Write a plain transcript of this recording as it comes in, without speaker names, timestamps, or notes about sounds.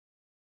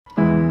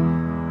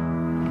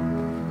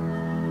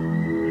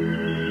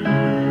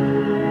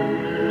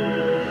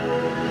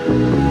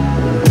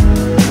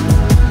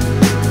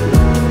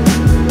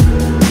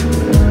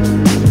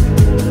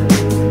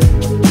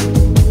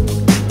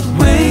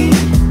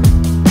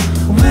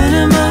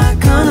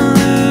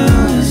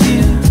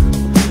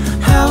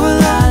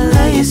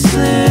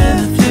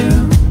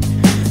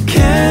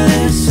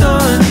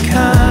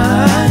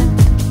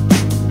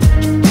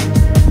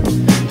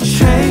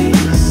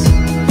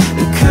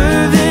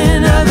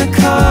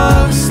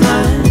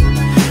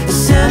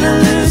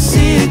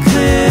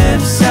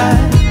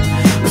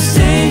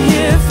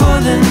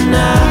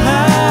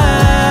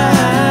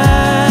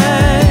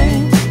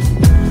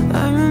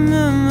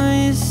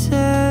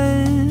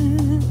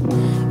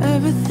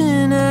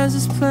has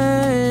its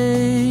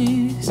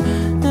place.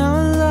 Now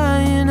I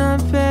lie in our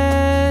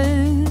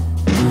bed,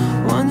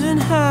 wondering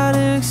how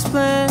to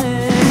explain.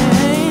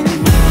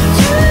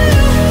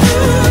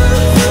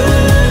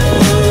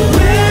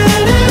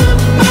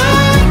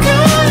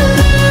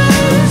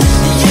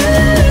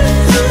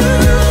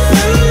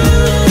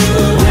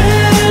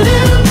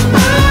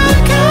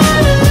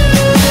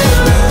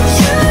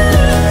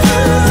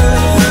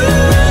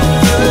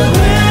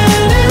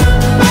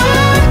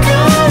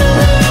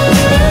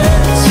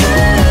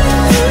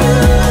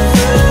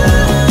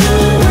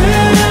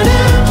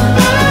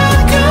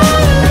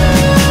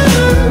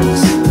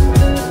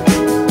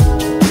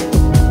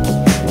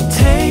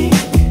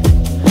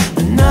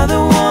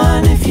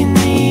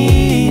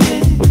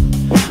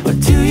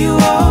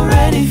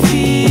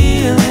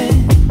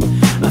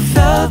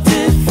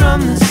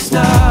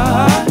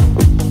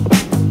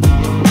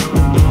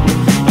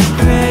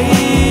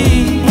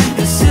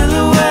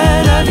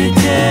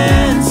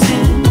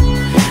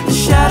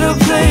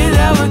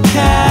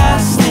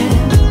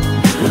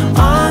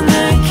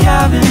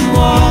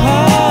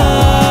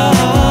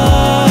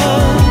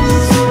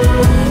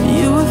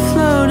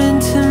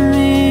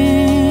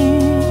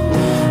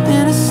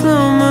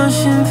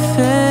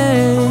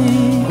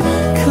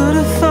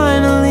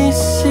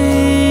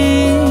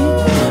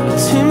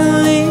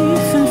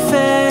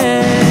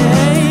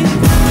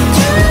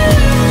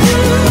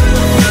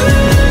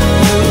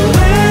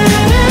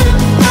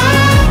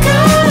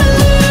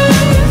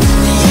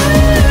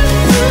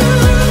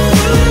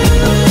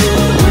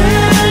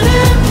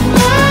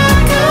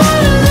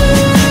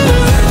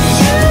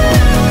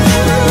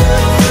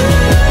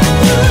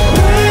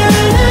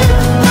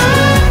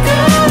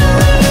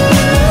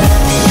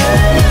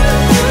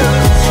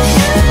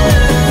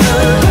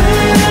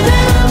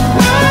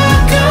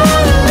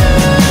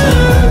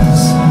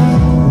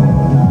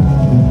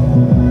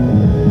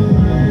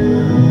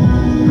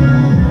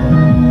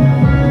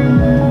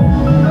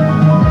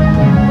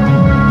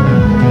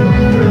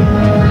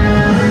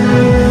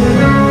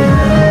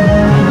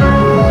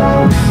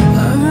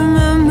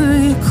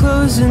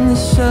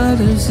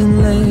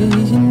 And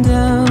laying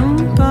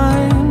down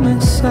by my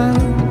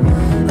side,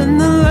 and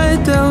the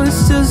light that was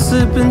still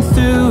slipping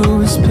through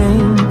was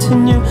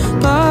painting your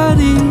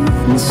body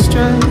in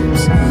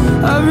stripes.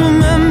 I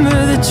remember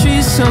the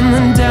trees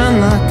tumbling down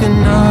like an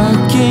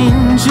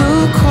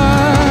archangel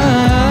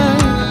choir,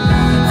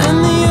 and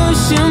the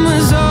ocean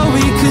was all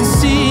we could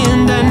see,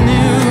 and I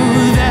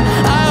knew that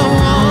I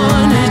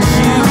wanted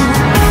you.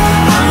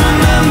 I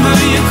remember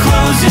you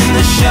closing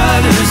the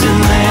shutters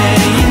and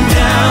laying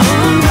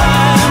down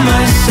by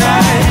my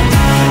side,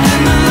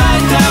 and the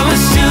light that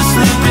was still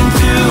slipping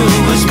through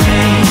was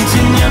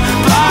painting your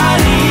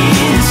body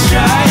in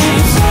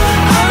stripes.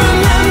 I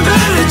remember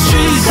the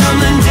trees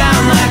tumbling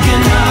down like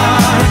an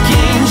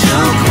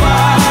archangel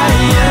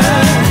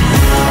choir,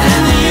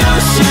 and the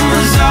ocean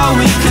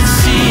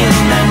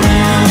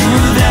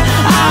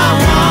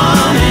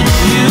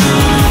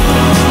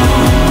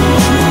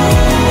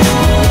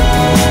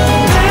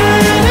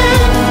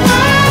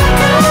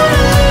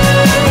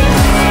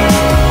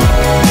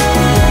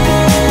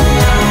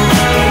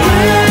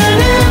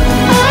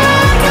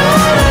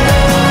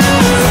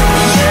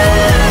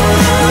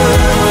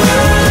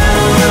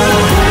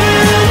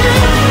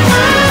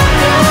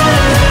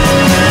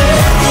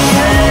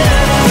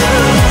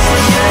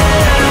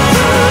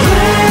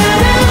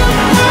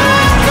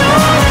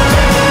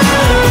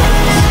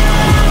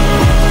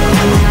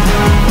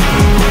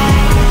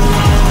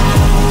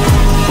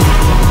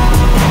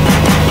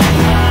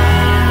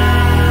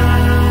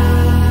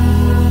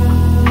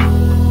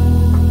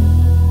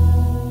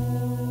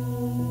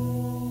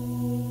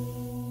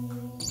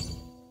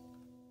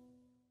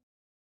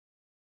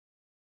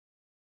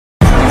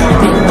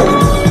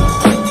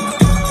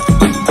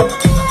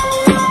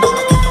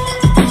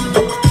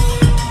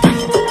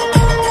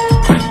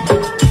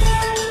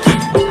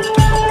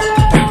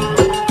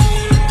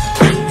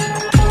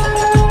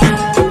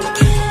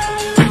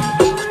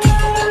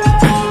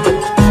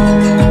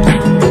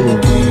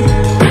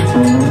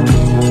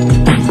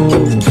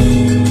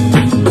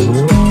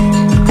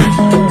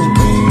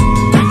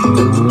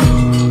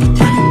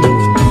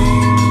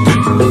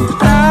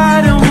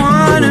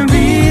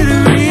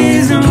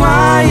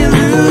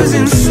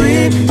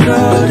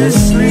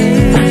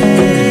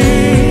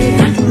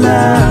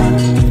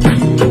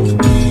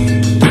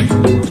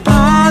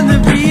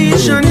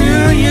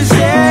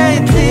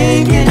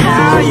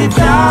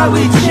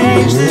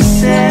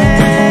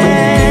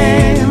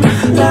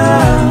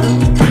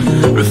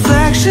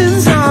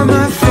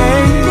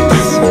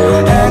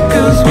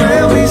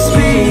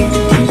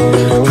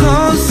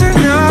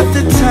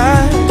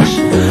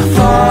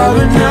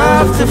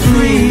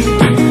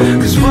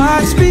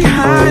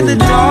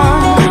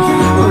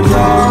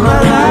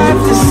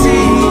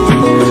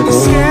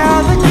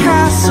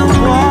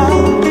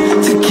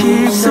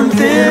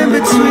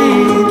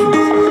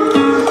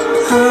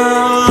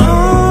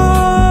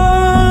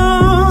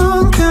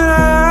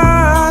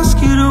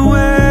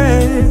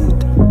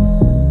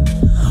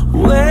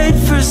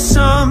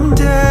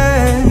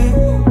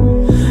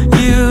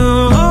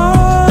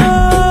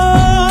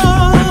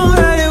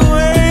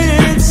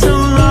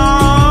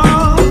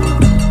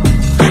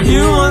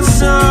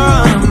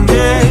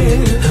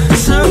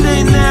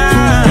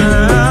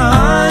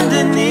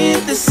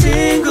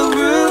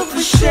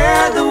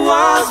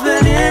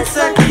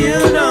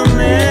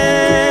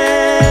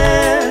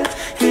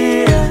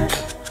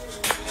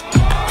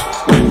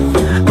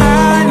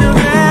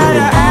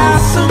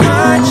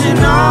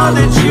all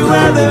that you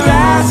ever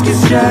ask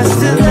is just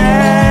to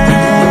let